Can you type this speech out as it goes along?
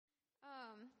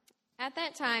At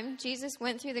that time, Jesus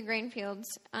went through the grain fields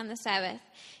on the Sabbath.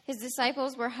 His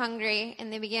disciples were hungry,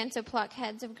 and they began to pluck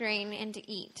heads of grain and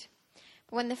to eat.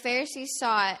 But when the Pharisees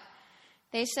saw it,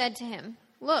 they said to him,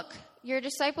 "Look, your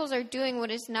disciples are doing what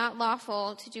is not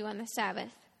lawful to do on the Sabbath."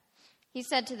 He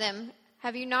said to them,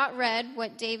 "Have you not read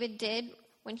what David did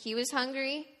when he was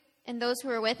hungry, and those who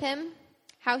were with him?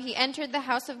 How he entered the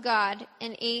house of God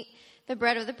and ate the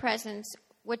bread of the presence,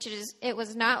 which it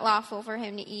was not lawful for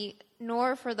him to eat,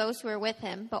 nor for those who were with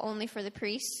him, but only for the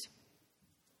priests?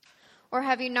 Or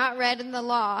have you not read in the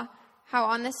law how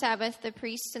on the Sabbath the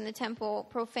priests in the temple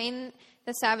profane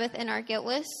the Sabbath and are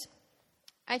guiltless?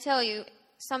 I tell you,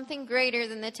 something greater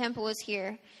than the temple is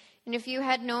here. And if you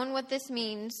had known what this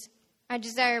means, I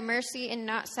desire mercy and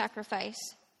not sacrifice,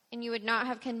 and you would not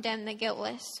have condemned the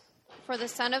guiltless. For the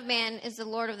Son of Man is the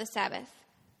Lord of the Sabbath."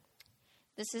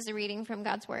 This is a reading from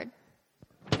God's Word.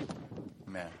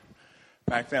 Amen.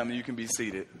 Mac family, you can be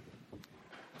seated.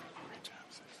 Great job,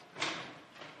 sis.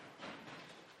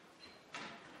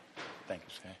 Thank you,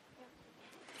 Shay.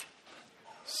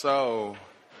 So,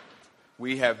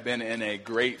 we have been in a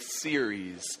great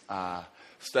series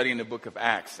studying the book of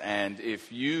Acts. And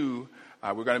if you,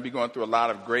 we're going to be going through a lot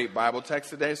of great Bible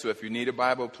texts today. So if you need a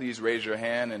Bible, please raise your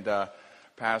hand, and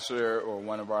Pastor or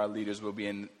one of our leaders will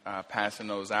be passing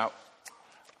those out.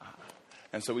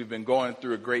 And so we've been going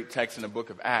through a great text in the book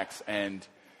of Acts. And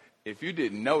if you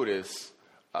didn't notice,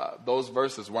 those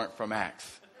verses weren't from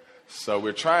Acts. So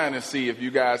we're trying to see if you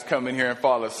guys come in here and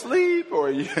fall asleep,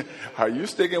 or are you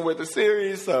sticking with the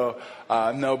series? So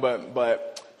no,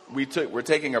 but we're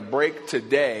taking a break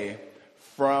today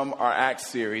from our Acts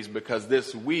series because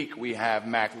this week we have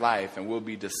Mac Life, and we'll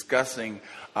be discussing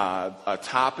a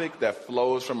topic that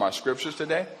flows from our scriptures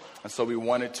today. And so we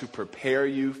wanted to prepare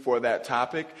you for that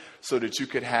topic so that you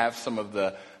could have some of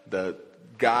the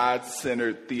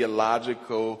God-centered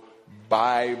theological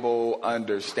Bible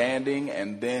understanding.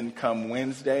 And then come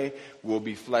Wednesday, we'll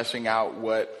be fleshing out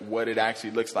what it actually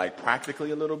looks like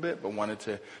practically a little bit, but wanted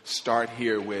to start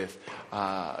here with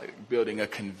building a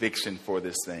conviction for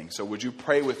this thing. So would you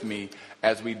pray with me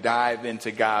as we dive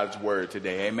into God's word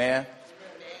today? Amen?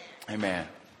 Amen.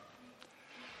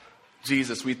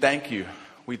 Jesus, we thank you.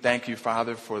 We thank you,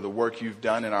 Father, for the work you've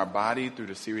done in our body through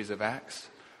the series of Acts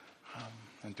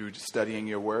and through studying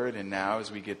your word. And now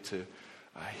as we get to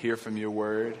hear from your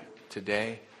word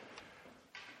today,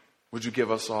 would you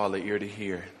give us all an ear to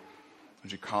hear?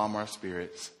 Would you calm our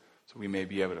spirits so we may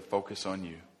be able to focus on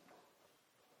you?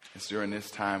 It's during this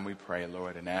time we pray,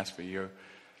 Lord, and ask for you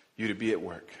to be at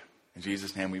work. In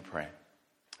Jesus' name we pray.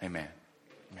 Amen.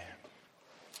 Amen.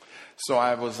 So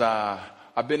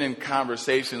I've been in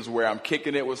conversations where I'm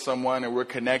kicking it with someone and we're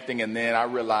connecting, and then I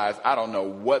realize I don't know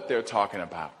what they're talking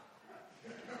about.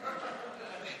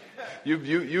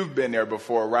 You've been there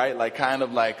before, right? Like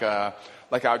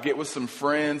I'll get with some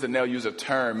friends and they'll use a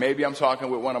term. Maybe I'm talking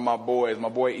with one of my boys, my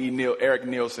boy Eric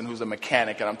Nielsen, who's a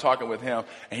mechanic, and I'm talking with him,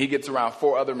 and he gets around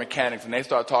 4 other mechanics, and they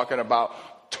start talking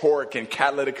about torque and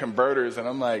catalytic converters, and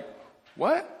I'm like,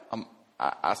 what?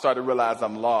 I started to realize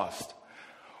I'm lost.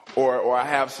 Or I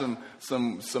have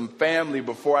some family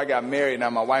before I got married. Now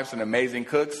my wife's an amazing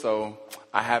cook, so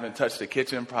I haven't touched the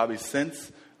kitchen probably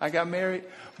since I got married.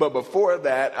 But before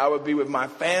that, I would be with my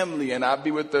family, and I'd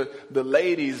be with the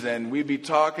ladies, and we'd be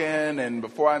talking, and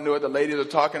before I knew it, the ladies are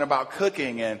talking about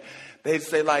cooking, and they'd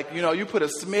say, like, you put a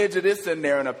smidge of this in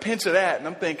there and a pinch of that. And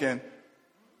I'm thinking,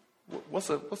 what's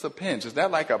a pinch? Is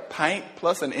that like a pint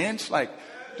plus an inch? Like,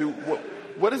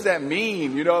 what does that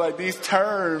mean? Like these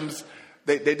terms,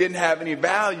 they didn't have any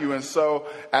value. And so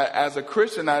as a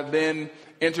Christian, I then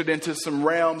entered into some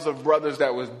realms of brothers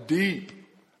that was deep.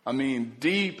 I mean,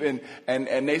 deep. And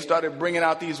they started bringing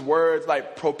out these words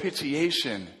like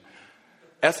propitiation,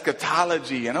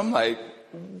 eschatology. And I'm like,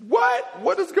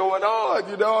 what is going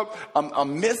on?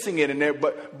 I'm missing it in there.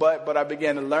 But I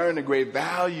began to learn the great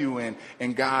value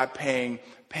in God paying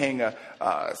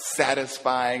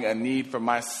satisfying a need for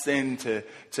my sin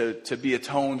to be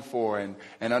atoned for, and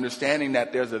understanding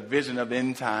that there's a vision of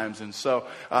end times. And so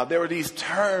there were these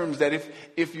terms that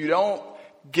if you don't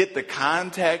get the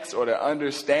context or the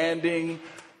understanding,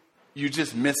 you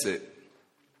just miss it.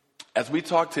 As we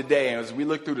talk today, and as we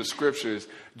look through the scriptures,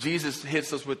 Jesus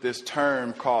hits us with this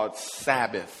term called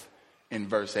Sabbath in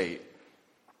verse 8.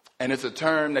 And it's a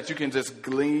term that you can just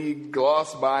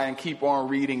gloss by and keep on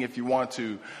reading if you want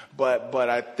to. But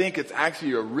I think it's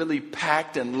actually a really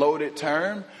packed and loaded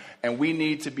term. And we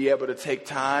need to be able to take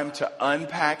time to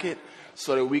unpack it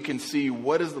so that we can see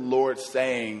what is the Lord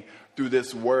saying through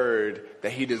this word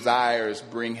that he desires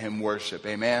bring him worship.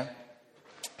 Amen.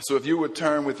 So if you would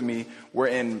turn with me, we're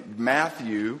in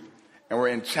Matthew, and we're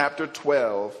in chapter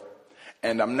 12.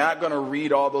 And I'm not going to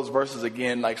read all those verses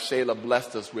again like Shayla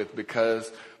blessed us with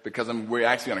because we're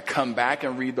actually going to come back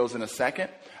and read those in a second.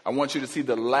 I want you to see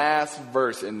the last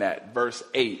verse in that, verse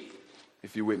 8,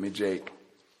 if you're with me, Jake.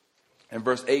 And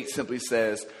verse 8 simply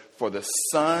says, "For the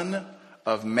Son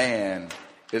of Man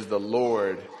is the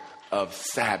Lord of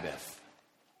Sabbath."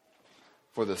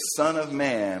 For the Son of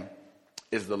Man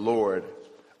is the Lord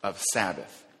of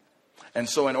Sabbath. And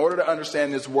so in order to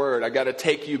understand this word, I got to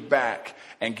take you back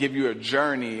and give you a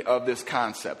journey of this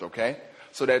concept, okay?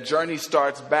 So that journey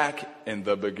starts back in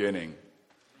the beginning.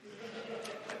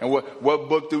 And what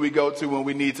book do we go to when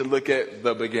we need to look at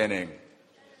the beginning?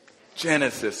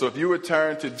 Genesis. So if you would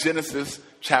turn to Genesis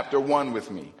chapter 1 with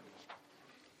me.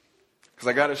 Because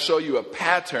I got to show you a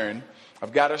pattern.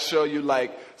 I've got to show you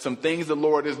like some things the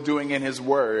Lord is doing in his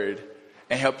word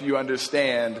and help you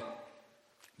understand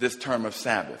this term of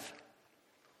Sabbath.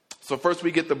 So first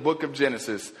we get the book of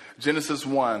Genesis, Genesis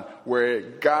 1, where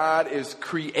God is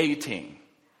creating.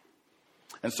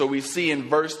 And so we see in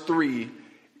verse 3,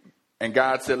 and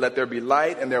God said, "Let there be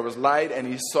light," and there was light, and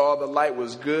he saw the light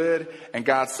was good, and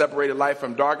God separated light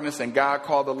from darkness, and God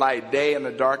called the light day, and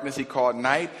the darkness he called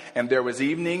night, and there was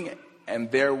evening,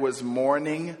 and there was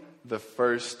morning the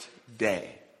first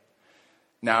day.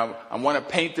 Now, I want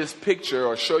to paint this picture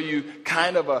or show you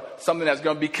kind of something that's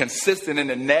going to be consistent in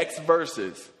the next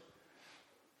verses.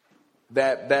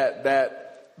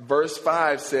 That verse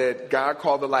 5 said, God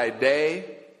called the light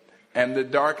day, and the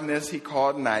darkness he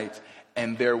called night,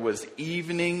 and there was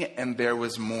evening and there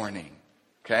was morning.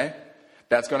 Okay?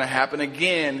 That's going to happen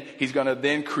again. He's going to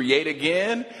then create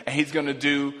again, and he's going to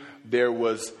do, there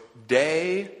was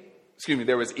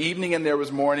evening and there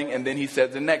was morning, and then he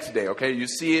said the next day. Okay? You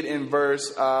see it in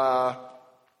verse,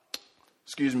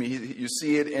 you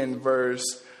see it in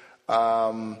verse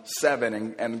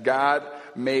 7, and God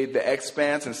made the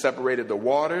expanse and separated the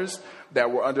waters that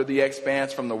were under the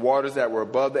expanse from the waters that were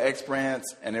above the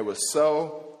expanse, and it was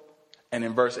so. And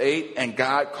in verse 8, and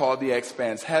God called the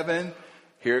expanse heaven.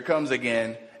 Here it comes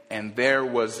again. And there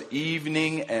was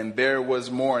evening and there was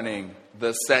morning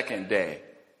the second day.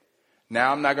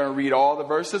 Now I'm not going to read all the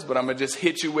verses, but I'm going to just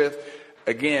hit you with,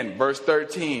 again, verse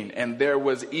 13. And there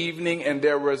was evening and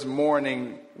there was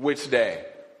morning which day?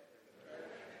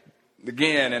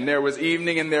 Again, and there was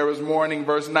evening and there was morning,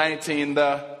 verse 19,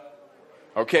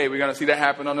 okay, we're going to see that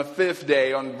happen on the fifth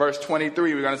day, on verse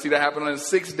 23. We're going to see that happen on the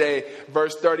sixth day,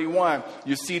 verse 31.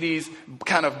 You see these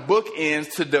kind of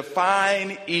bookends to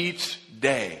define each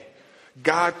day.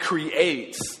 God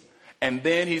creates, and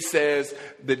then he says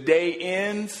the day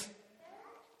ends.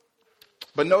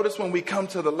 But notice when we come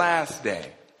to the last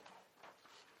day,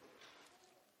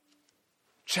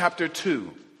 chapter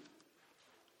 2.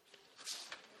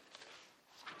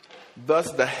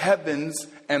 Thus the heavens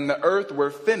and the earth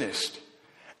were finished,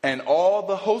 and all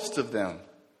the host of them.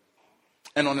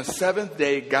 And on the seventh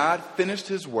day, God finished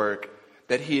his work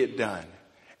that he had done,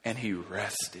 and he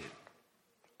rested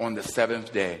on the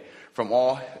seventh day from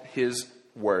all his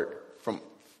work.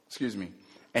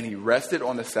 And he rested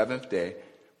on the seventh day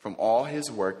from all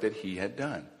his work that he had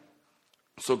done.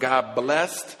 So God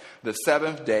blessed the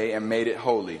seventh day and made it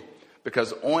holy,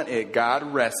 because on it God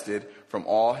rested from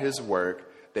all his work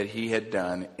that he had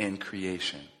done in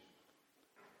creation.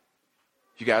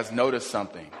 You guys notice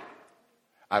something?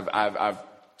 I've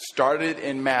started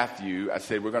in Matthew. I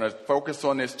said we're going to focus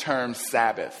on this term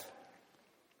Sabbath.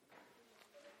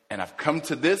 And I've come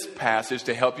to this passage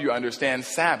to help you understand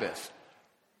Sabbath.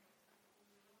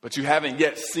 But you haven't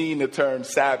yet seen the term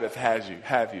Sabbath,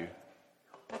 have you?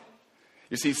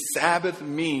 You see, Sabbath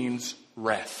means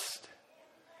rest.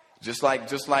 Just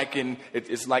like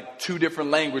it's like two different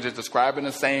languages describing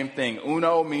the same thing.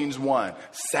 Uno means one.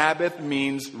 Sabbath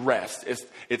means rest.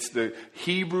 It's the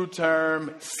Hebrew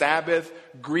term Sabbath,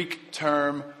 Greek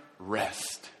term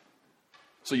rest.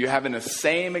 So you're having the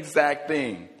same exact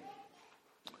thing.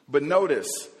 But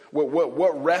notice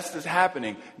what rest is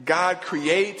happening. God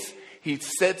creates, he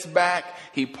sits back,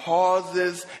 he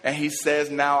pauses, and he says,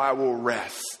 now I will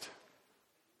rest.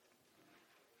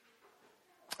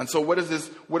 And so what does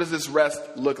this rest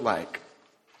look like?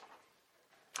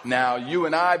 Now, you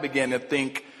and I begin to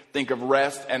think of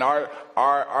rest, and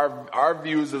our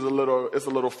views is a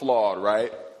little flawed,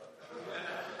 right?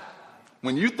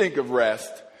 When you think of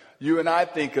rest, you and I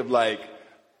think of like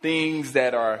things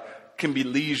that can be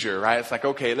leisure, right? It's like,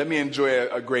 okay, let me enjoy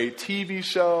a great TV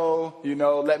show,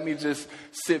 let me just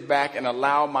sit back and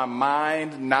allow my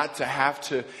mind not to have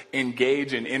to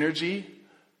engage in energy.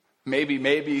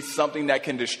 Maybe something that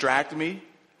can distract me.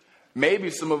 Maybe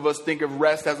some of us think of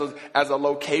rest as a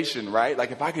location, right?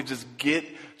 Like if I could just get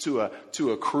to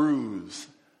a cruise,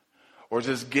 or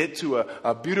just get to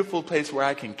a beautiful place where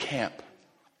I can camp.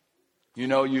 You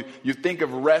know, you think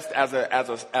of rest as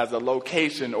a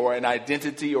location or an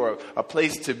identity or a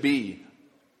place to be.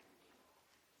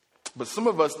 But some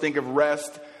of us think of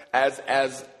rest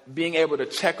as being able to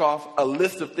check off a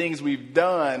list of things we've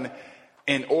done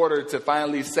in order to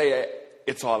finally say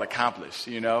it's all accomplished,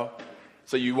 you know?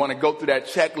 So you want to go through that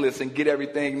checklist and get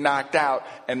everything knocked out,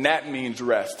 and that means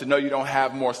rest, to know you don't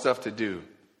have more stuff to do.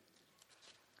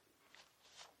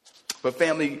 But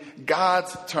family,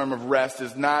 God's term of rest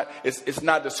is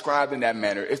not described in that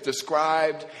manner. It's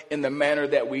described in the manner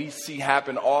that we see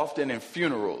happen often in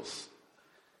funerals.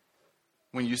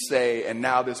 When you say, and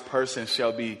now this person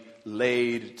shall be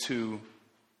laid to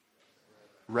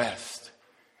rest.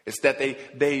 It's that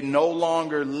they no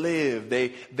longer live.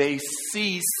 They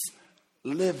cease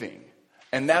living.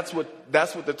 And that's what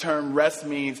the term rest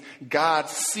means. God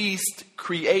ceased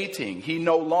creating. He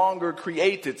no longer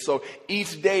created. So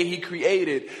each day he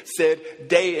created said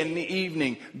day and the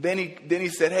evening. Then he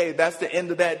said, hey, that's the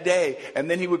end of that day. And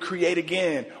then he would create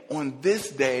again. On this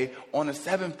day, on the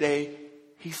seventh day,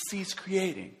 he ceased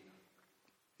creating.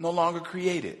 No longer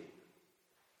created.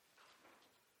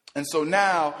 And so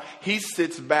now he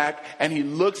sits back and he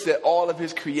looks at all of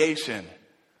his creation.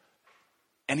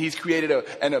 And he's created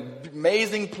an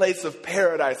amazing place of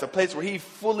paradise, a place where he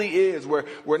fully is, where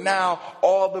now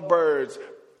all the birds,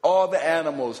 all the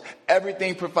animals,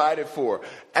 everything provided for.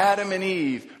 Adam and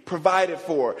Eve provided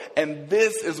for. And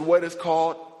this is what is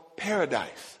called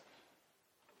paradise.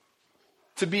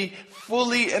 To be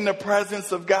fully in the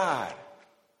presence of God.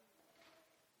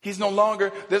 He's no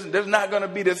longer, there's not going to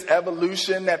be this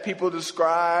evolution that people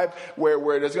describe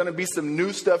where there's going to be some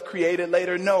new stuff created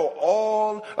later. No,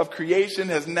 all of creation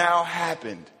has now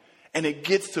happened. And it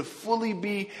gets to fully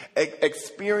be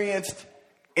experienced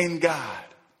in God.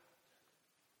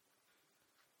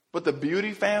 But the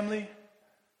beauty, family,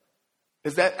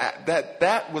 is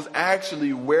that was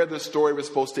actually where the story was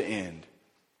supposed to end.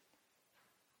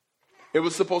 It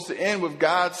was supposed to end with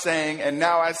God saying, and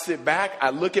now I sit back, I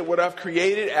look at what I've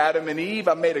created, Adam and Eve,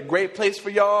 I made a great place for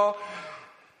y'all.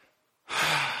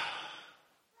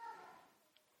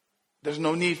 There's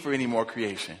no need for any more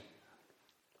creation.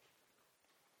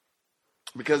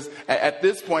 Because at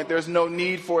this point, there's no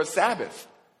need for a Sabbath.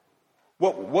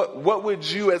 What would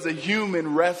you as a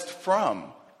human rest from?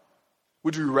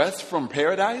 Would you rest from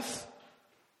paradise?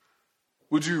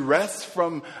 Would you rest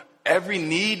from every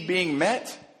need being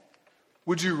met?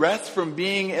 Would you rest from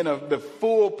being in the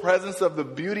full presence of the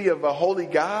beauty of a holy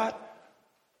God?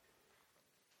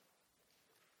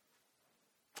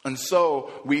 And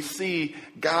so we see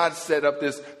God set up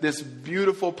this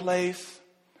beautiful place.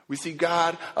 We see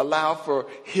God allow for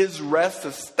his rest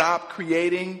to stop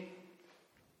creating.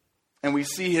 And we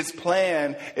see his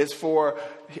plan is for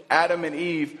Adam and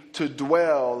Eve to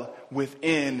dwell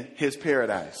within his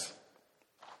paradise.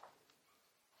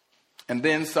 And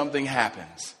then something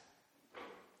happens.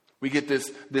 We get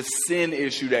this sin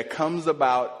issue that comes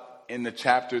about in the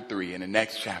chapter 3, in the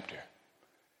next chapter,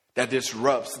 that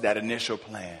disrupts that initial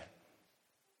plan,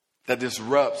 that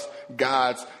disrupts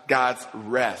God's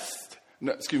rest.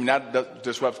 No, excuse me, not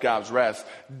disrupts God's rest,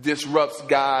 disrupts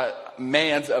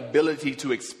man's ability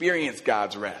to experience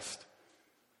God's rest.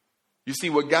 You see,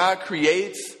 what God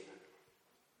creates,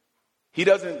 he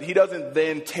doesn't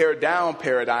then tear down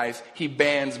paradise, he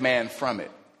bans man from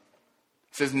it.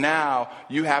 It says now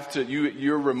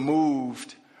you're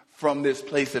removed from this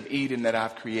place of Eden that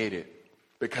I've created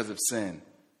because of sin.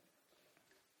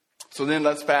 So then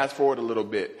let's fast forward a little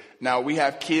bit. Now we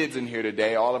have kids in here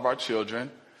today, all of our children.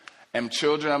 And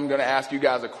children, I'm going to ask you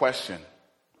guys a question.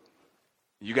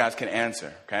 You guys can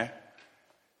answer, okay?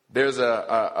 There's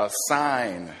a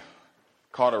sign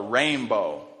called a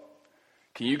rainbow.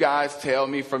 Can you guys tell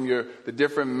me from the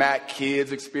different Mac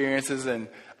Kids experiences and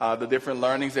the different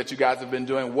learnings that you guys have been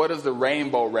doing, what does the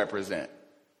rainbow represent?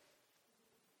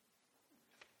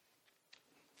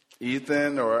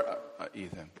 Ethan,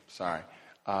 sorry.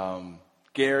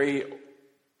 Gary,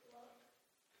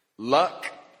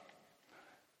 luck.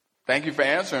 Thank you for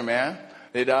answering, man.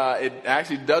 It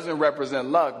actually doesn't represent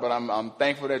luck, but I'm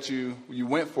thankful that you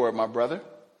went for it, my brother.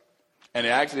 And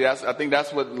I think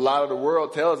that's what a lot of the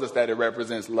world tells us, that it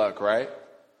represents luck, right?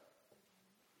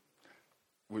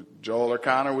 With Joel or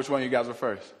Connor, which one of you guys were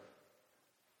first?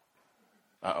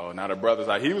 Now the brother's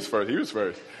like, he was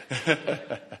first.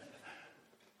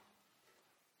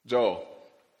 Joel.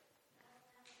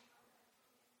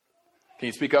 Can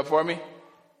you speak up for me?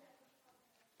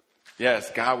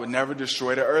 Yes, God would never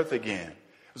destroy the earth again.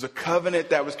 It was a covenant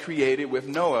that was created with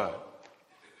Noah.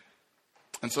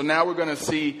 And so now we're going to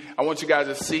see, I want you guys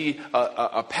to see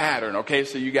a pattern, okay?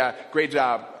 So you got, great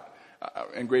job,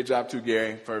 and great job too,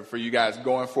 Gary, for you guys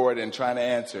going forward and trying to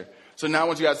answer. So now I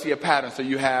want you guys to see a pattern. So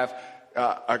you have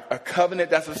a covenant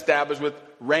that's established with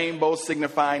rainbows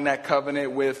signifying that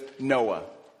covenant with Noah.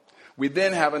 We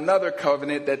then have another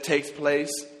covenant that takes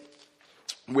place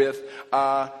with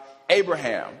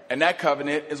Abraham, and that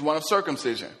covenant is one of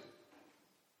circumcision.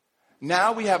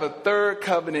 Now we have a third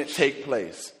covenant take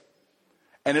place,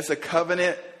 and it's a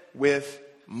covenant with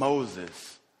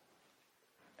Moses.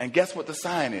 And guess what the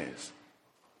sign is?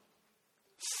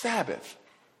 Sabbath.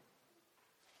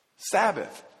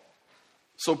 Sabbath.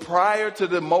 So prior to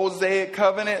the Mosaic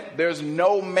covenant, there's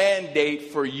no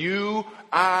mandate for you,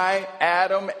 I,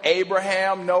 Adam,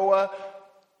 Abraham, Noah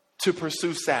to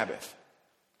pursue Sabbath.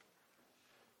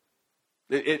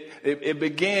 It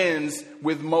begins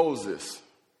with Moses.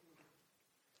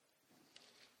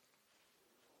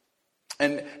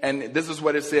 And this is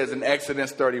what it says in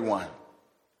Exodus 31.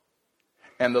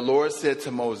 And the Lord said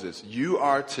to Moses, you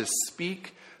are to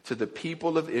speak to the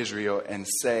people of Israel and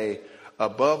say,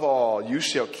 above all, you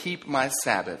shall keep my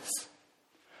Sabbaths.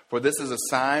 For this is a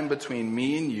sign between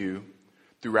me and you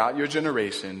throughout your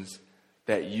generations,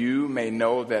 that you may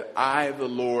know that I, the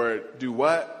Lord, do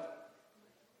what?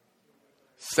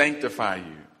 Sanctify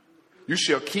you. You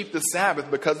shall keep the Sabbath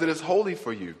because it is holy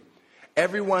for you.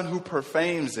 Everyone who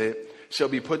profanes it shall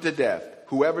be put to death.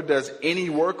 Whoever does any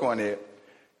work on it,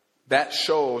 that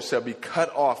soul shall be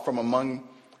cut off from among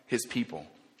his people.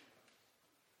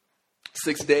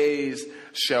 6 days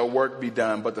shall work be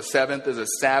done, but the seventh is a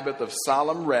Sabbath of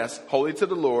solemn rest, holy to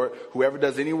the Lord. Whoever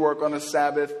does any work on a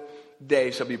Sabbath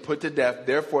day shall be put to death.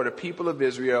 Therefore, the people of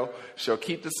Israel shall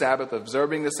keep the Sabbath,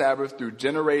 observing the Sabbath through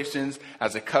generations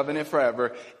as a covenant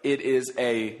forever. It is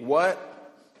a what?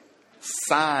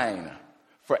 Sign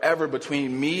forever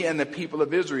between me and the people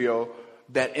of Israel,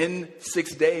 that in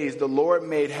 6 days the Lord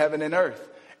made heaven and earth.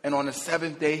 And on the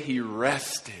seventh day he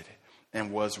rested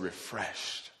and was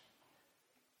refreshed.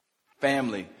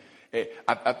 Family,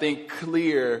 I think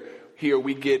clear here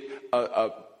we get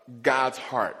God's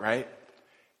heart, right?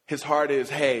 His heart is,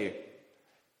 hey,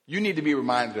 you need to be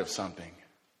reminded of something.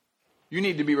 You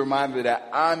need to be reminded that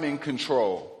I'm in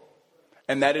control.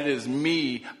 And that it is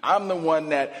me. I'm the one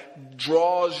that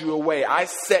draws you away. I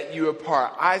set you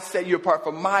apart. I set you apart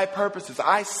for my purposes.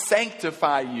 I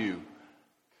sanctify you.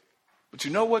 But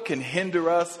you know what can hinder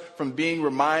us from being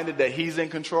reminded that he's in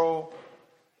control?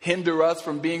 Hinder us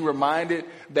from being reminded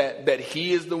that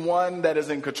he is the one that is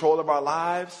in control of our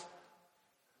lives?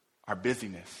 Our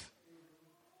busyness.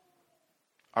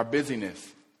 Our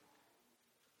busyness.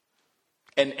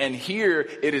 And here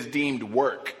it is deemed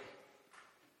work.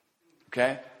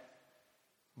 Okay?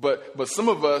 But some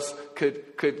of us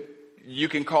you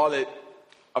can call it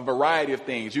a variety of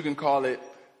things. You can call it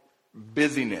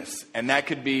busyness. And that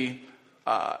could be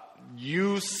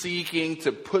you seeking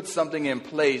to put something in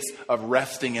place of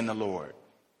resting in the Lord.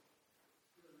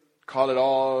 Call it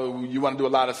all, you want to do a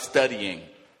lot of studying.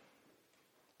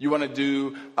 You want to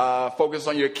do, focus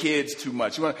on your kids too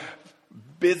much. You want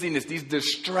busyness, these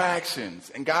distractions.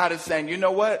 And God is saying, you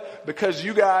know what? Because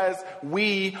you guys,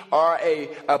 we are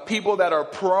a people that are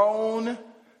prone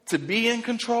to be in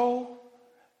control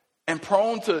and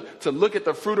prone to look at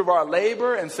the fruit of our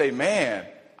labor and say, man,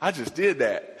 I just did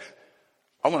that.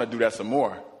 I want to do that some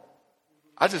more.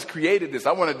 I just created this.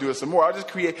 I want to do it some more. I just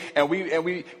create, and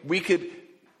we could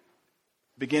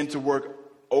begin to work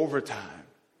overtime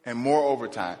and more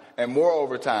overtime and more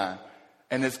overtime.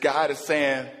 And this God is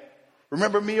saying,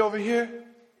 remember me over here?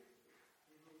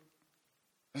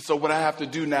 And so what I have to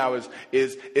do now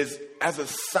is as a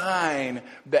sign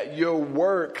that your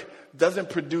work doesn't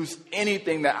produce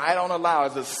anything that I don't allow,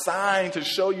 as a sign to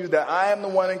show you that I am the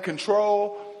one in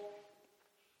control,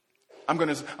 I'm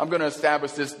going to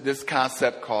establish this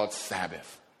concept called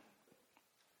Sabbath.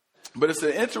 But it's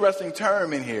an interesting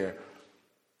term in here.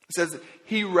 It says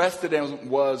he rested and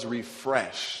was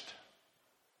refreshed.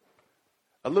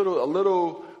 A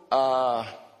little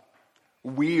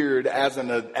weird as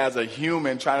a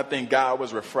human trying to think God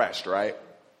was refreshed, right?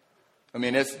 I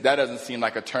mean, that doesn't seem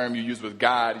like a term you use with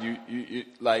God. You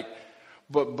like,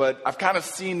 but I've kind of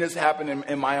seen this happen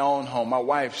in my own home. My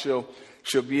wife, she'll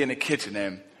be in the kitchen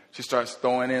and she starts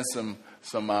throwing in some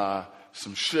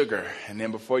sugar, and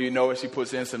then before you know it, she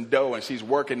puts in some dough and she's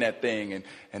working that thing,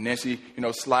 and then she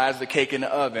slides the cake in the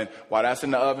oven. While that's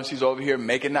in the oven, she's over here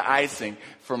making the icing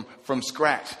from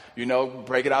scratch.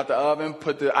 Break it out the oven,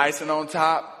 put the icing on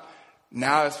top.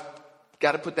 Now it's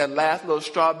got to put that last little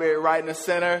strawberry right in the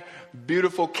center.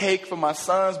 Beautiful cake for my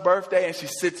son's birthday. And she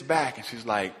sits back and she's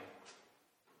like,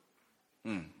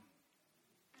 You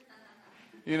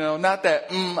know, not that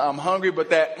I'm hungry, but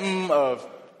that of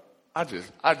I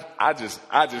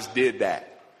just did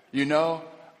that. You know,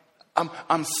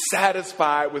 I'm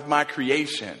satisfied with my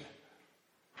creation.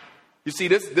 You see,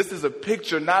 this is a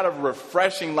picture not of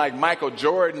refreshing like Michael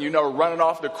Jordan, you know, running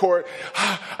off the court.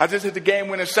 I just hit the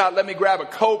game-winning shot. Let me grab a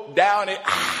Coke, down it.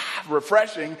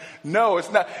 Refreshing. No,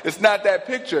 it's not that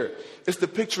picture. It's the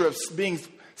picture of being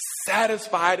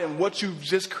satisfied in what you've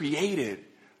just created.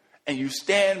 And you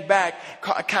stand back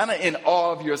kind of in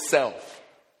awe of yourself.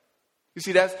 You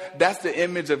see, that's the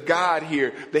image of God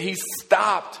here, that he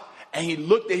stopped and he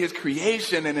looked at his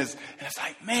creation and it's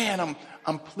like, man,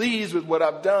 I'm pleased with what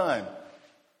I've done.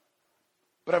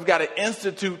 But I've got to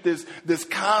institute this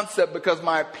concept because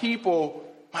my people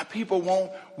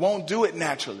won't do it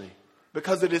naturally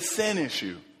because of this sin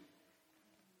issue.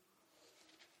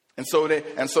 And so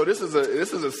this is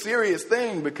a serious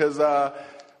thing because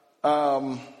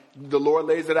the Lord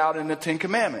lays it out in the 10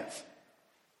 Commandments.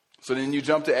 So then you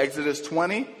jump to Exodus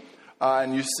 20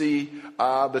 and you see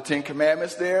the 10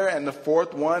 Commandments there. And the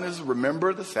fourth one is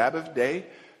remember the Sabbath day.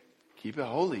 Keep it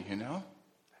holy, you know.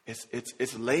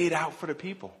 It's laid out for the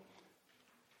people.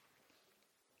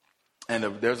 And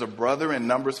there's a brother in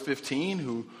Numbers 15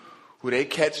 who they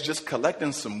catch just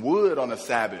collecting some wood on the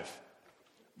Sabbath.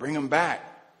 Bring him back.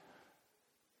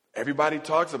 Everybody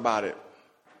talks about it.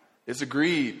 It's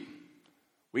agreed.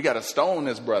 We got to stone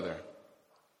this brother.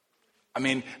 I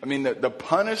mean, the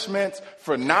punishment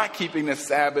for not keeping the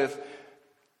Sabbath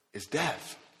is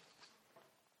death.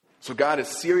 So God is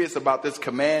serious about this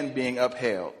command being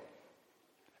upheld.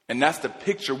 And that's the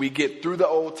picture we get through the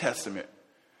Old Testament.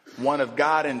 One of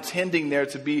God intending there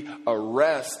to be a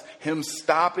rest, him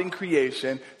stopping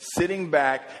creation, sitting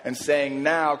back and saying,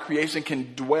 now creation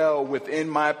can dwell within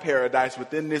my paradise,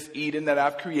 within this Eden that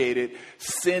I've created.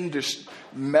 Sin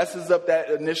messes up that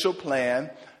initial plan.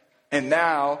 And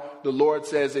now the Lord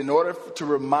says, in order to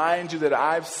remind you that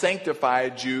I've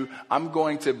sanctified you, I'm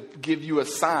going to give you a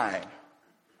sign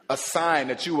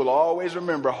that you will always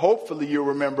remember. Hopefully you'll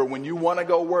remember when you want to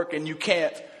go work and you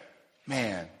can't.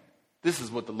 Man, this is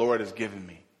what the Lord has given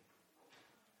me.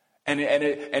 And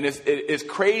it's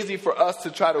crazy for us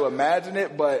to try to imagine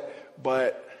it,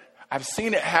 but I've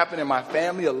seen it happen in my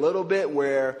family a little bit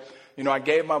where, you know, I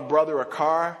gave my brother a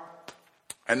car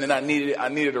and then I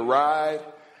needed a ride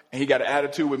and he got an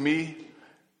attitude with me.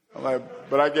 I'm like,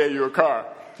 but I gave you a car.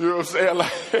 You know what I'm saying?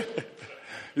 Like,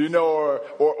 you know,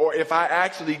 or if I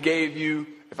actually gave you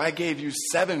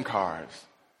 7 cars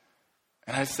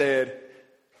and I said,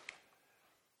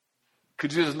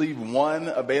 could you just leave one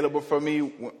available for me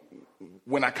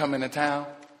when I come into town?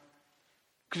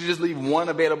 Could you just leave one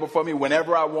available for me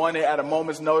whenever I want it at a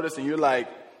moment's notice? And you're like,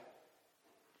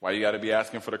 why you got to be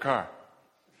asking for the car?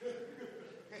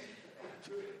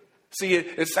 See,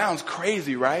 it sounds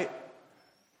crazy, right?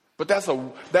 But that's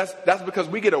because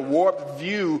we get a warped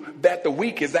view that the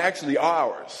week is actually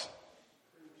ours.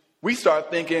 We start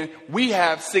thinking we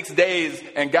have 6 days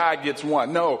and God gets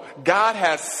 1. No, God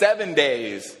has 7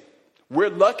 days. We're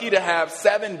lucky to have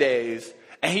 7 days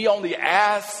and he only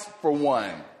asks for 1.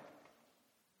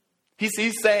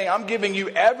 He's saying, I'm giving you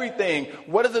everything.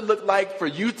 What does it look like for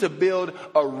you to build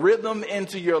a rhythm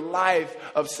into your life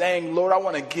of saying, Lord, I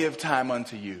want to give time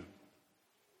unto you?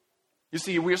 You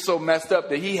see, we're so messed up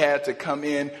that he had to come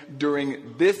in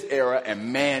during this era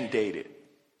and mandate it.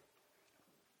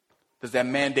 Does that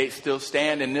mandate still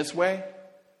stand in this way?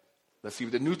 Let's see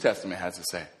what the New Testament has to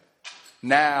say.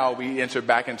 Now we enter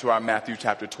back into our Matthew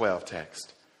chapter 12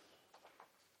 text.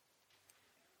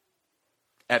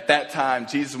 At that time,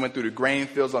 Jesus went through the grain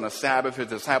fields on a Sabbath. His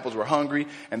disciples were hungry,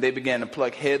 and they began to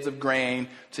pluck heads of grain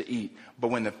to eat. But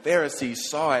when the Pharisees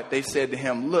saw it, they said to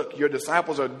him, look, your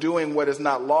disciples are doing what is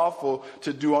not lawful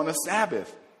to do on a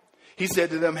Sabbath. He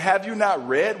said to them, have you not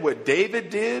read what David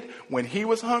did when he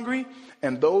was hungry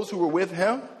and those who were with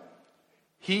him?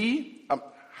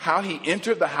 How he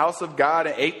entered the house of God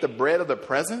and ate the bread of the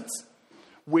presence,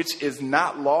 which is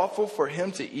not lawful for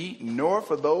him to eat, nor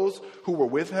for those who were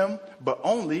with him, but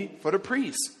only for the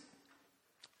priests.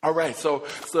 All right, so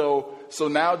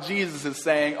now Jesus is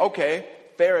saying, okay,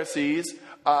 Pharisees,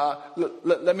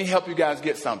 let me help you guys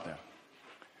get something.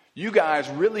 You guys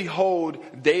really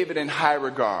hold David in high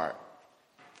regard,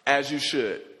 as you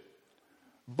should.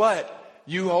 But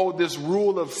you hold this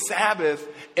rule of Sabbath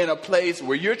in a place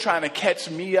where you're trying to catch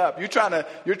me up. You're trying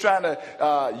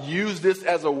to use this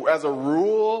as a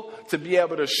rule to be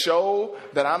able to show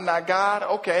that I'm not God.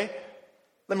 Okay,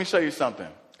 let me show you something.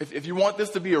 If you want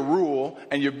this to be a rule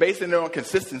and you're basing it on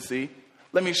consistency,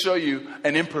 let me show you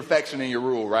an imperfection in your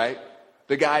rule, right?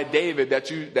 The guy David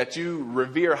that you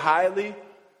revere highly,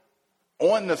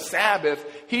 on the Sabbath,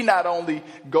 he not only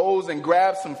goes and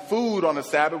grabs some food on the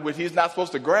Sabbath, which he's not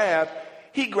supposed to grab,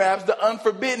 he grabs the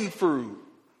unforbidden food.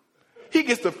 He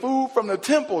gets the food from the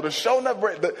temple, the showna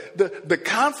bread, the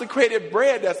consecrated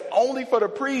bread that's only for the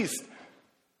priest.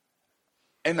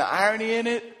 And the irony in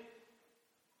it,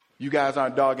 you guys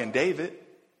aren't dogging David.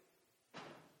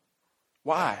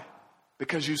 Why?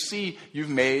 Because you see, you've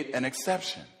made an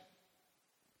exception.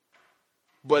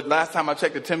 But last time I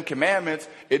checked the 10 Commandments,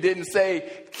 it didn't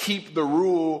say keep the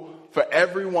rule for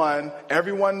everyone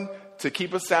to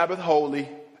keep a Sabbath holy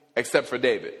except for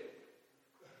David.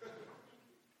 It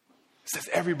says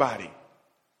everybody.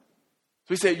 So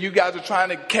he said, you guys are trying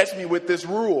to catch me with this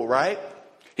rule, right?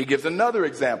 He gives another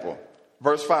example.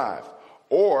 Verse 5.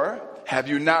 Or have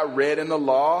you not read in the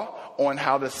law on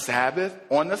how on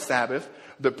the Sabbath,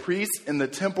 the priests in the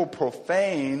temple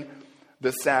profane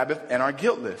the Sabbath and are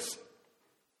guiltless?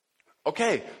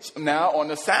 Okay, so now on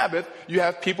the Sabbath, you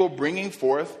have people bringing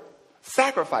forth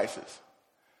sacrifices.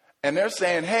 And they're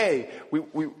saying, hey,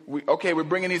 we're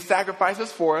bringing these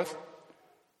sacrifices forth,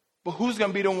 but who's going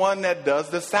to be the one that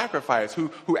does the sacrifice? Who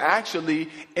actually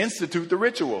institute the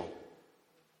ritual?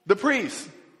 The priest.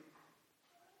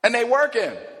 And they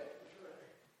working.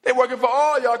 They're working for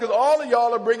all y'all because all of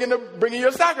y'all are bringing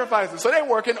your sacrifices. So they're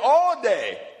working all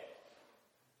day.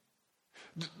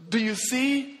 Do you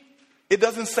see? It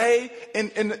doesn't say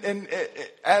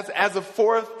as a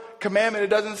fourth commandment, it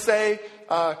doesn't say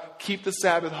keep the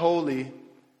Sabbath holy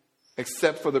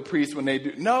except for the priests when they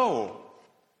do. No.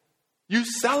 You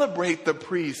celebrate the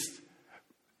priest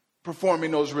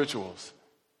performing those rituals.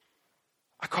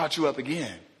 I caught you up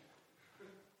again.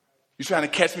 You're trying to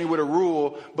catch me with a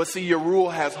rule, but see, your rule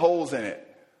has holes in it.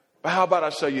 But how about I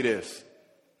show you this?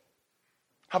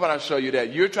 How about I show you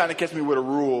that? You're trying to catch me with a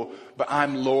rule, but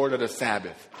I'm Lord of the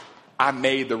Sabbath. I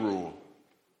made the rule.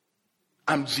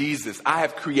 I'm Jesus. I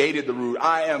have created the rule.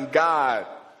 I am God.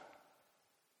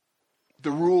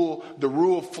 The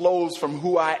rule flows from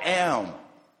who I am.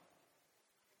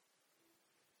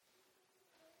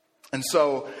 And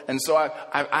so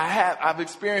I've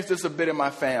experienced this a bit in my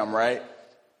fam, right?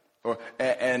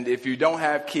 And if you don't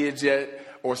have kids yet,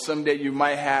 or someday you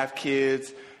might have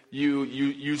kids,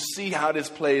 you see how this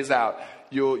plays out.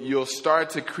 You'll start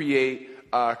to create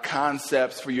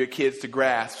concepts for your kids to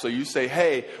grasp. So you say,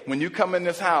 hey, when you come in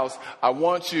this house, I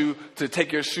want you to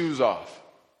take your shoes off.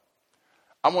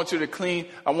 I want you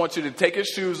to take your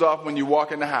shoes off when you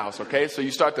walk in the house, okay? So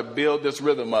you start to build this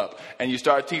rhythm up and you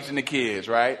start teaching the kids,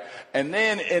 right? And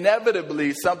then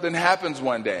inevitably something happens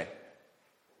one day.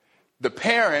 The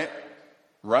parent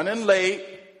running late,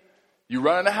 you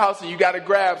run in the house and you got to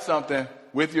grab something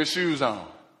with your shoes on.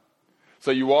 So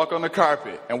you walk on the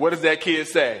carpet and what does that kid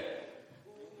say?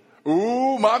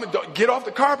 Ooh, mommy, get off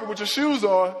the carpet with your shoes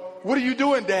on. What are you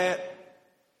doing, Dad?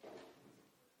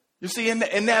 You see, in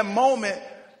that moment,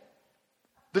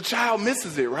 the child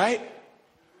misses it, right?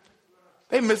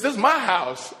 They miss, this is my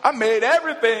house. I made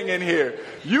everything in here.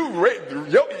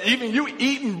 Even you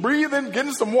eating, breathing,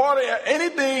 getting some water,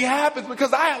 anything happens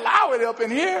because I allow it up in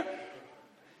here.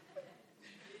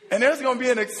 And there's going to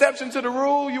be an exception to the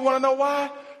rule. You want to know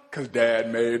why? Because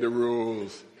Dad made the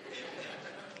rules.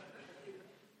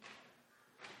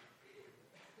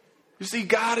 You see,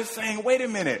 God is saying, wait a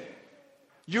minute.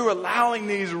 You're allowing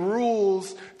these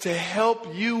rules to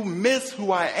help you miss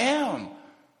who I am.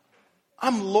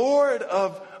 I'm Lord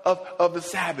of the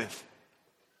Sabbath.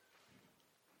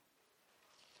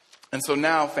 And so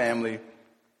now, family,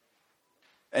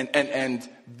 and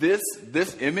this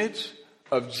image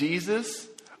of Jesus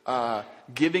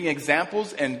giving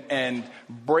examples and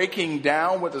breaking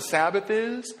down what the Sabbath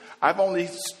is, I've only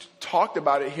talked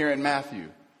about it here in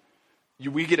Matthew.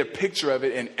 We get a picture of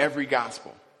it in every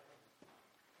gospel.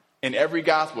 In every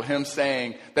gospel, him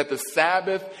saying that the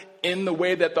Sabbath, in the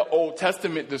way that the Old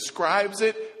Testament describes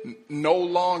it, no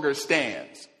longer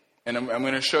stands. And I'm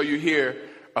going to show you here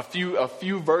a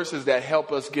few verses that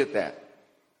help us get that.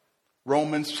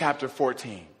 Romans chapter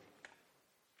 14.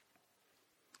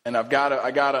 And I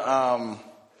gotta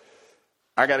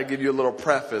give you a little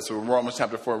preface with Romans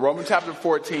chapter 4. Romans chapter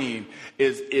 14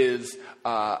 is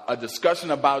a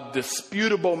discussion about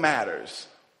disputable matters.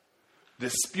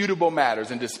 Disputable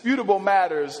matters. And disputable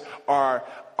matters are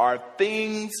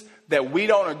things that we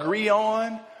don't agree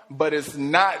on, but it's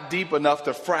not deep enough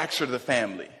to fracture the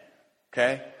family.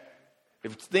 Okay?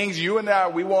 If it's things you and I,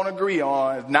 we won't agree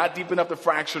on, it's not deep enough to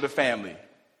fracture the family.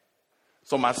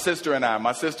 So my sister and I,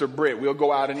 my sister Britt, we'll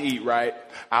go out and eat, right?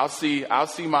 I'll see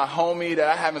my homie that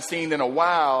I haven't seen in a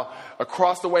while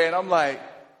across the way, and I'm like,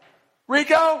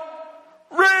 Rico,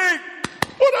 Rick,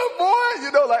 what up, boy?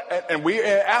 You know, like, and we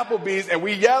in Applebee's and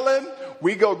we yelling,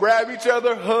 we go grab each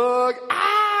other, hug,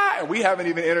 and we haven't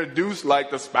even introduced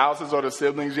like the spouses or the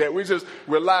siblings yet.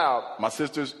 We're loud. My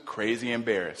sister's crazy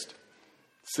embarrassed,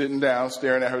 sitting down,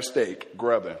 staring at her steak,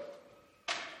 grubbing.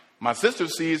 My sister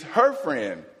sees her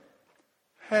friend.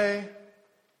 Hey.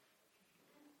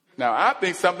 Now, I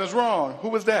think something's wrong. Who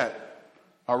was that?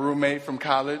 Our roommate from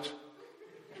college?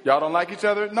 Y'all don't like each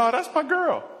other? No, that's my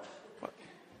girl.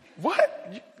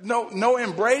 What? No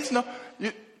embrace? No.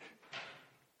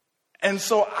 And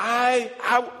so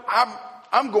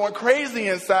I'm going crazy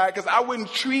inside because I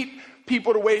wouldn't treat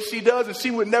people the way she does, and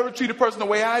she would never treat a person the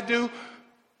way I do.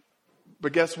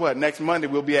 But guess what? Next Monday,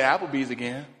 we'll be at Applebee's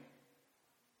again.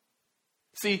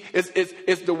 See,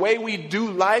 it's the way we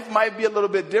do life might be a little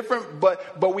bit different,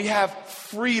 but we have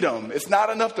freedom. It's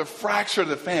not enough to fracture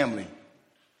the family.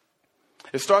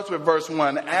 It starts with verse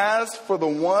 1. As for the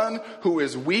one who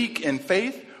is weak in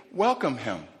faith, welcome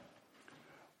him.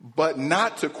 But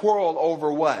not to quarrel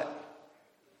over what?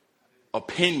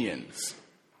 Opinions.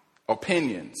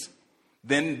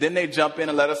 Then they jump in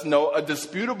and let us know a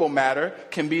disputable matter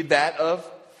can be that of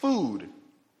food.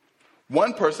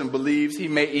 One person believes he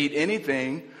may eat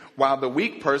anything while the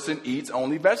weak person eats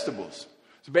only vegetables.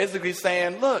 So basically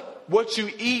saying, look, what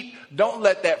you eat, don't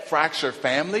let that fracture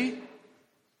family.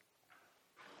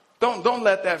 Don't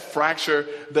let that fracture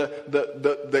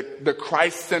the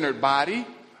Christ-centered body.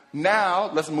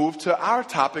 Now let's move to our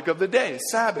topic of the day,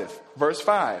 Sabbath, verse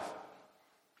 5.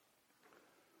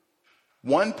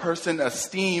 One person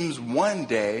esteems one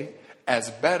day as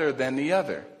better than the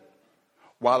other,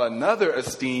 while another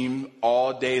esteems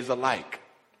all days alike.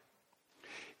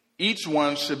 Each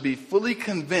one should be fully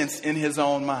convinced in his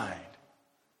own mind.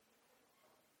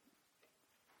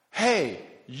 Hey,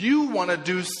 you want to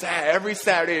do every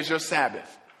Saturday as your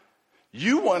Sabbath.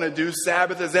 You want to do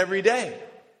Sabbath as every day.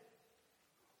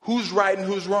 Who's right and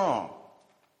who's wrong?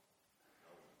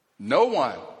 No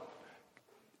one.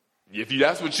 If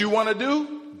that's what you want to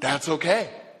do, that's okay.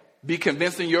 Be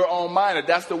convinced in your own mind that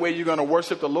that's the way you're going to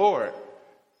worship the Lord.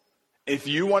 If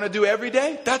you want to do every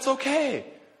day, that's okay.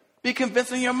 Be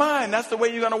convinced in your mind that's the way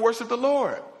you're going to worship the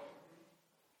Lord.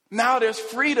 Now there's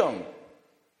freedom.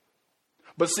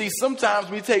 But see, sometimes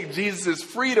we take Jesus'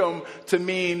 freedom to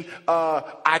mean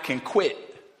I can quit.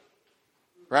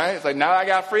 Right? It's like, now I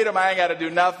got freedom, I ain't got to do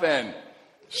nothing.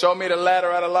 Show me the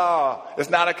letter of the law. It's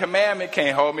not a commandment,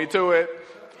 can't hold me to it.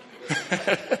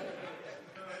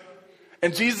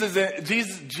 And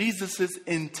Jesus's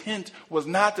intent was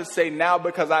not to say, now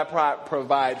because I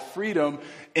provide freedom,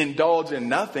 indulge in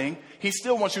nothing. He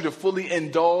still wants you to fully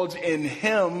indulge in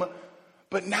him.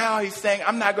 But now he's saying,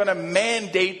 I'm not going to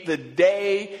mandate the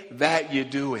day that you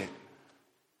do it.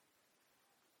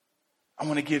 I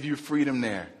want to give you freedom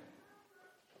there.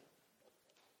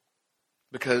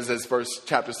 Because as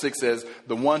chapter 6 says,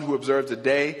 the one who observes the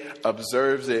day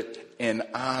observes it in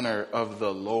honor of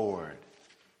the Lord.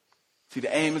 See,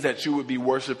 the aim is that you would be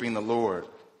worshiping the Lord.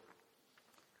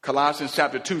 Colossians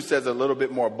chapter 2 says a little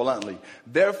bit more bluntly,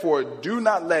 therefore do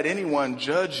not let anyone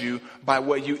judge you by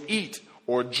what you eat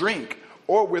or drink,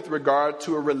 or with regard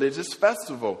to a religious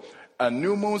festival, a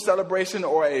new moon celebration,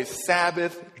 or a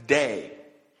Sabbath day.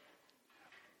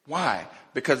 Why?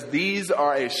 Because these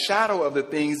are a shadow of the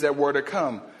things that were to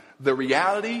come. The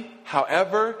reality,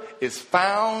 however, is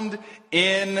found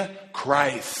in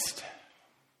Christ.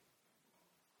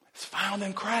 It's found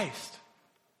in Christ.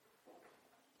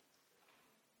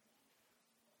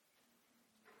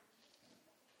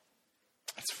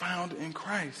 It's found in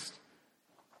Christ.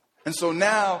 And so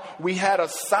now we had a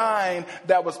sign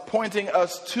that was pointing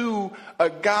us to a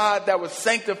God that was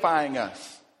sanctifying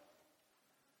us.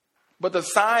 But the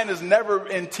sign is never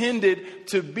intended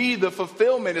to be the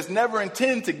fulfillment. It's never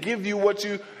intended to give you what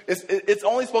it's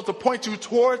only supposed to point you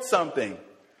towards something.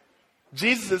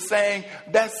 Jesus is saying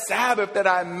that Sabbath that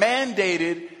I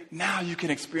mandated, now you can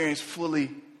experience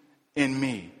fully in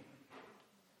me.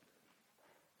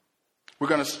 We're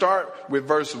going to start with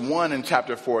verse 1 in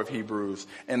chapter 4 of Hebrews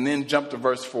and then jump to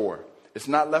verse 4. It's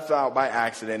not left out by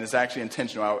accident. It's actually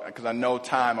intentional because I know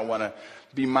time. I want to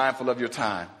be mindful of your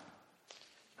time.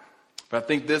 But I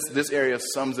think this area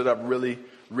sums it up really,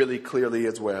 really clearly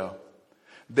as well.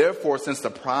 Therefore, since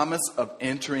the promise of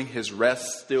entering his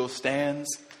rest still stands,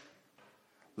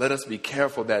 let us be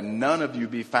careful that none of you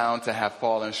be found to have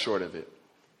fallen short of it.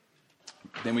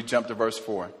 Then we jump to verse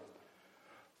 4.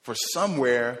 For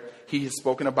somewhere he has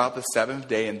spoken about the seventh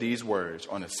day in these words.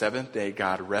 On the seventh day,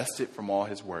 God rested from all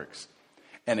his works.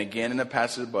 And again in the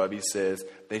passage above, he says,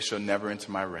 they shall never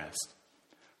enter my rest.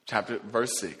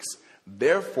 Verse 6.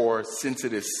 Therefore, since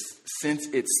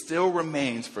it still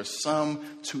remains for some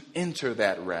to enter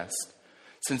that rest,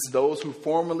 since those who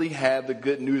formerly had the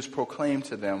good news proclaimed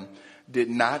to them did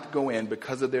not go in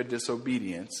because of their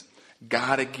disobedience,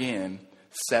 God again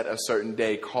set a certain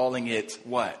day, calling it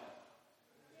what?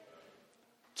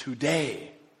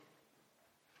 Today.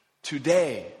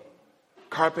 Today.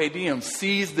 Carpe diem,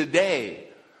 seize the day.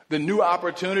 The new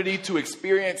opportunity to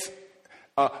experience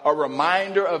a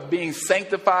reminder of being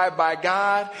sanctified by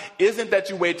God isn't that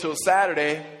you wait till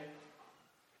Saturday.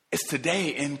 It's today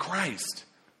in Christ.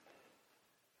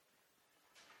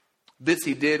 This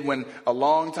he did when a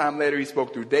long time later he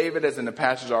spoke through David, as in the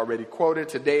passage already quoted.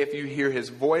 Today, if you hear his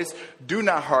voice, do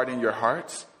not harden your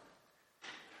hearts.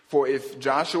 For if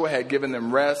Joshua had given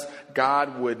them rest,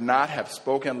 God would not have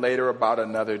spoken later about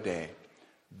another day.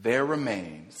 There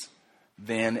remains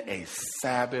then a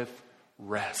Sabbath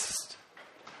rest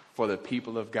for the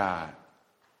people of God.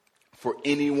 For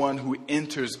anyone who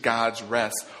enters God's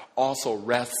rest also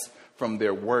rests from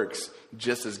their works,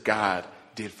 just as God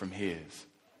did from his.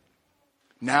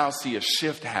 Now see, a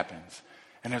shift happens.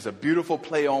 And there's a beautiful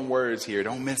play on words here.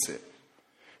 Don't miss it.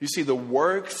 You see, the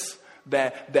works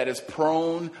that is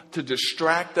prone to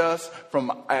distract us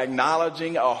from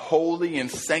acknowledging a holy and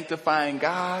sanctifying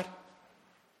God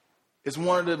is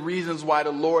one of the reasons why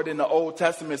the Lord in the Old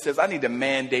Testament says, I need to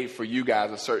mandate for you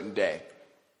guys a certain day.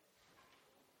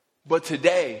 But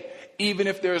today, even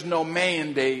if there's no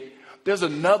mandate, there's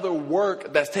another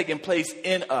work that's taking place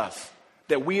in us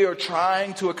that we are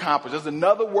trying to accomplish. There's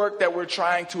another work that we're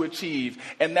trying to achieve,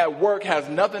 and that work has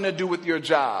nothing to do with your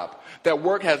job. That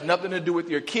work has nothing to do with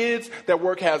your kids. That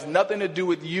work has nothing to do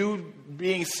with you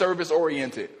being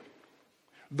service-oriented.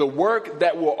 The work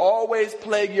that will always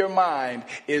plague your mind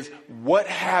is what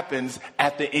happens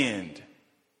at the end.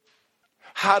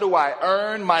 How do I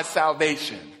earn my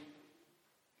salvation?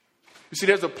 You see,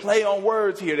 there's a play on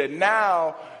words here that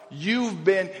now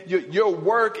your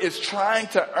work is trying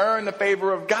to earn the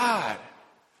favor of God.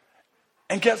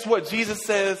 And guess what? Jesus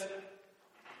says,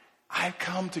 I've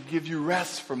come to give you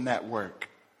rest from that work.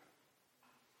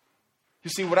 You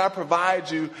see, what I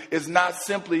provide you is not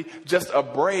simply just a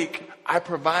break. I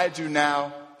provide you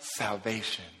now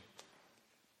salvation.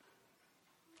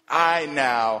 I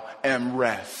now am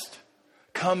rest.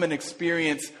 Come and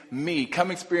experience me.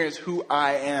 Come experience who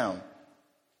I am.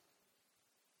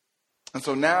 And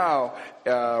so now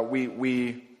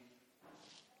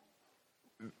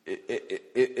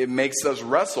it makes us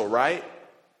wrestle, right?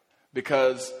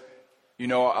 Because,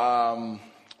 well,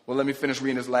 let me finish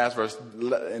reading this last verse.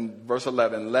 In verse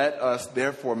 11, let us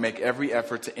therefore make every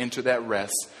effort to enter that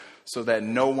rest so that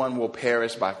no one will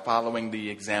perish by following the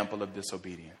example of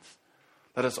disobedience.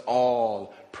 Let us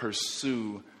all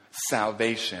pursue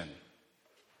salvation.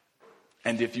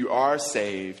 And if you are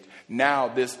saved, now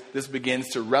this begins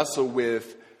to wrestle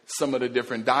with some of the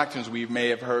different doctrines we may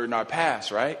have heard in our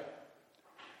past, right?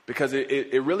 Because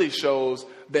it really shows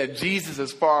that Jesus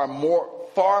is far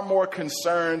more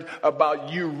concerned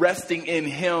about you resting in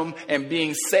him and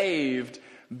being saved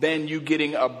than you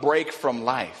getting a break from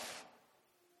life.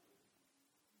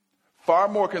 Far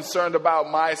more concerned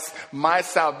about my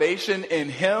salvation in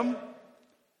him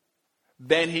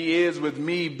than he is with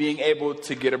me being able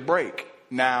to get a break.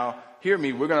 Now, hear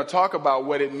me, we're going to talk about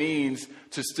what it means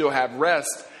to still have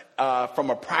rest from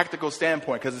a practical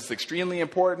standpoint, because it's extremely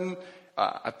important.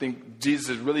 I think Jesus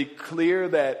is really clear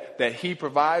that he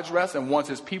provides rest and wants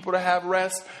his people to have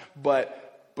rest.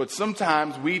 But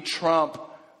sometimes we trump,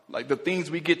 like, the things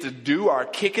we get to do are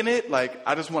kicking it. Like,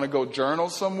 I just want to go journal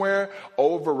somewhere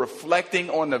over reflecting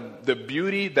on the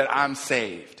beauty that I'm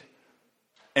saved.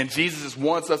 And Jesus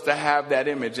wants us to have that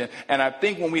image. And I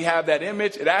think when we have that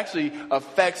image, it actually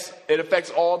affects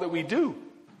all that we do.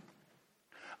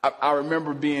 I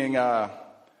remember being young.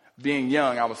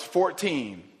 I was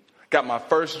 14. Got my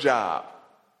first job.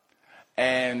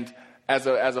 And as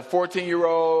a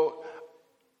 14-year-old,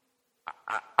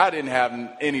 I didn't have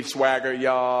any swagger,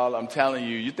 y'all. I'm telling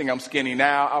you, you think I'm skinny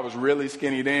now? I was really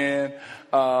skinny then.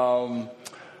 But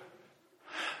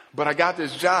I got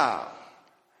this job.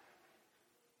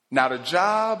 Now, the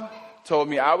job told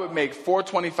me I would make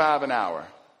 $4.25 an hour.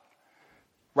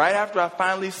 Right after I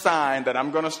finally signed that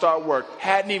I'm going to start work,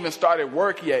 hadn't even started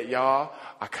work yet, y'all.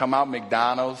 I come out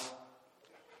McDonald's.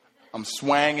 I'm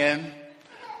swanging.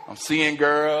 I'm seeing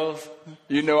girls.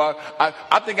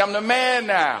 I think I'm the man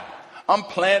now. I'm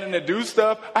planning to do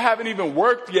stuff. I haven't even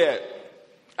worked yet.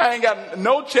 I ain't got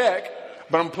no check,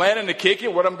 but I'm planning to kick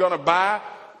it, what I'm going to buy.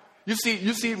 You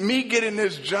see, me getting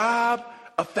this job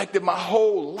affected my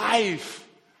whole life.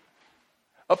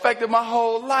 Affected my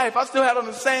whole life. I still had on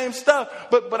the same stuff,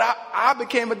 but I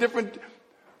became a different.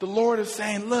 The Lord is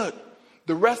saying, look,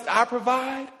 the rest I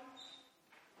provide,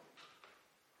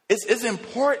 it's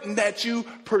important that you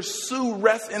pursue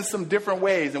rest in some different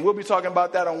ways. And we'll be talking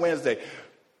about that on Wednesday.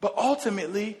 But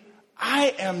ultimately,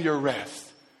 I am your rest.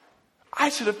 I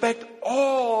should affect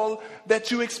all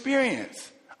that you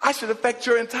experience. I should affect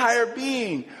your entire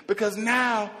being, because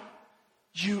now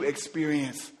you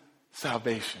experience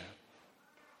salvation.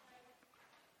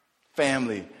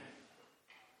 Family,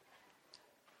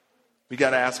 we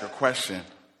got to ask a question.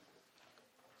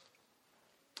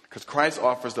 Because Christ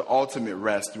offers the ultimate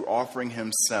rest through offering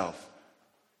himself,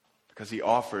 because he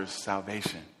offers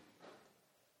salvation.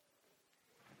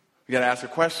 We got to ask a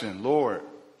question. Lord,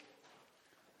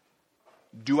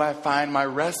 do I find my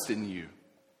rest in you?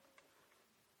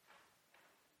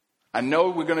 I know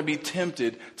we're going to be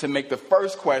tempted to make the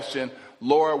first question,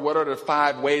 Lord, what are the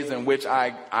 5 ways in which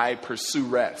I pursue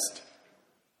rest?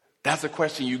 That's a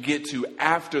question you get to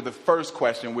after the first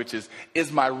question, which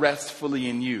is my rest fully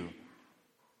in you?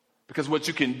 Because what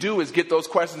you can do is get those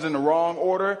questions in the wrong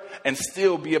order and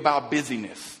still be about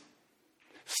busyness.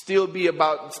 Still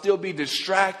be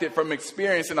distracted from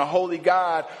experiencing a holy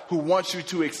God who wants you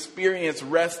to experience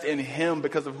rest in him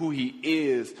because of who he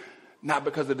is, not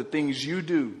because of the things you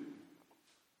do.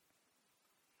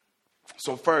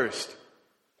 So first,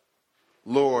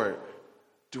 Lord,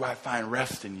 do I find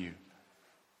rest in you?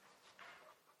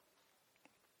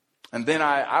 And then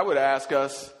I would ask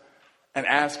us and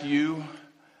ask you,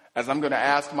 as I'm going to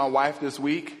ask my wife this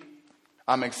week,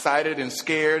 I'm excited and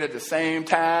scared at the same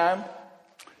time,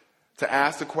 to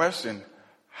ask the question,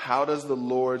 how does the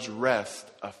Lord's rest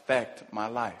affect my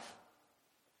life?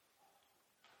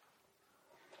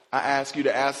 I ask you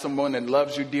to ask someone that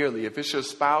loves you dearly. If it's your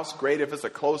spouse, great. If it's a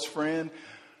close friend,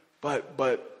 but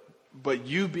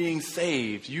you being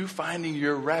saved, you finding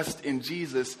your rest in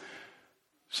Jesus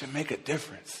should make a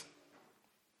difference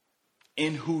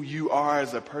in who you are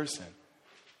as a person.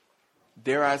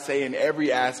 Dare I say, in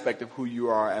every aspect of who you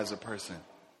are as a person.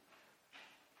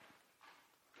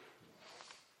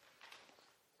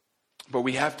 But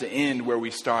we have to end where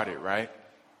we started, right?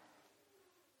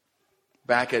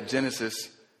 Back at Genesis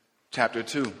chapter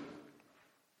 2.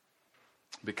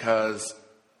 Because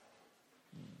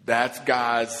that's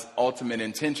God's ultimate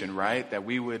intention, right? That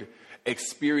we would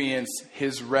experience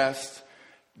his rest,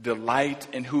 delight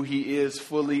in who he is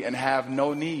fully, and have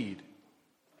no need.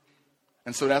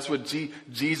 And so that's what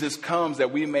Jesus comes,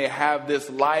 that we may have this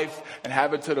life and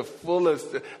have it to the fullest,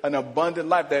 an abundant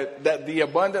life. That the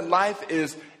abundant life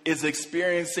is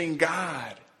experiencing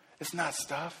God. It's not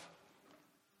stuff.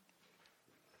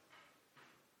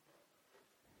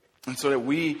 And so that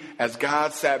we, as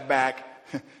God sat back,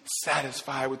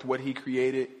 satisfied with what he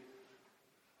created,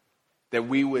 that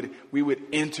we would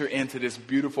enter into this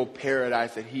beautiful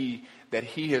paradise that he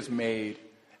has made.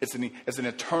 It's an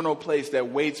eternal place that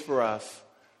waits for us.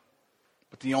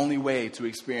 But the only way to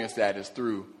experience that is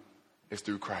through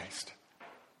Christ.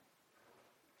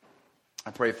 I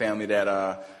pray, family,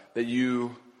 that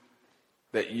you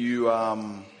are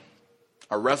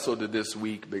wrestled this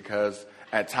week, because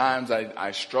at times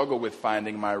I struggle with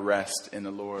finding my rest in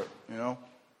the Lord. You know,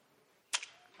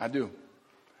 I do.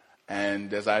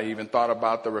 And as I even thought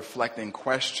about the reflecting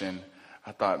question,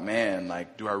 I thought, man,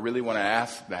 like, do I really want to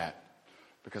ask that?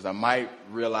 Because I might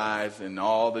realize in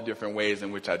all the different ways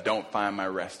in which I don't find my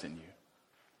rest in you.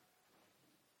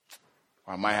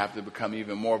 Or I might have to become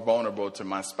even more vulnerable to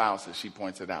my spouse, as she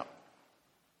points it out.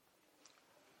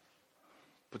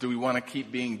 But do we want to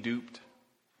keep being duped?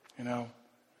 You know?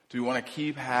 Do we want to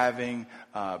keep having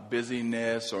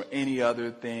busyness or any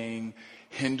other thing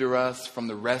hinder us from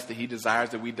the rest that he desires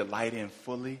that we delight in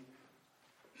fully?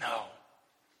 No.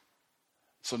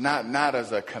 So not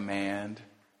as a command,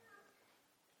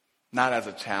 not as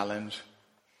a challenge,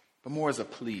 but more as a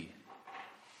plea.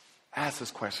 Ask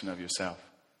this question of yourself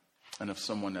and of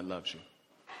someone that loves you.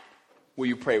 Will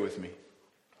you pray with me?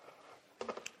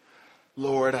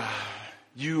 Lord,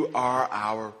 you are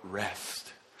our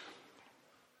rest.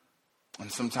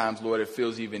 And sometimes, Lord, it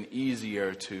feels even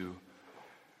easier to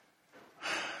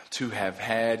have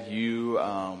had you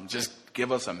just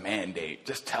give us a mandate.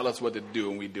 Just tell us what to do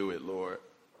and we do it, Lord.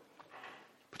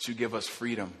 But you give us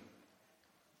freedom.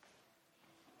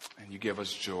 And you give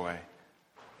us joy.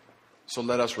 So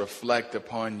let us reflect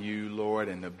upon you, Lord,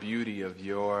 and the beauty of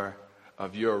your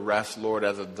rest, Lord,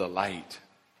 as a delight.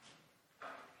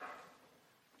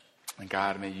 And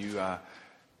God, may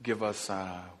give us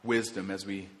wisdom as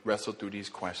we wrestle through these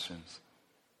questions.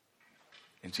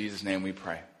 In Jesus' name we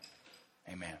pray.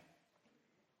 Amen.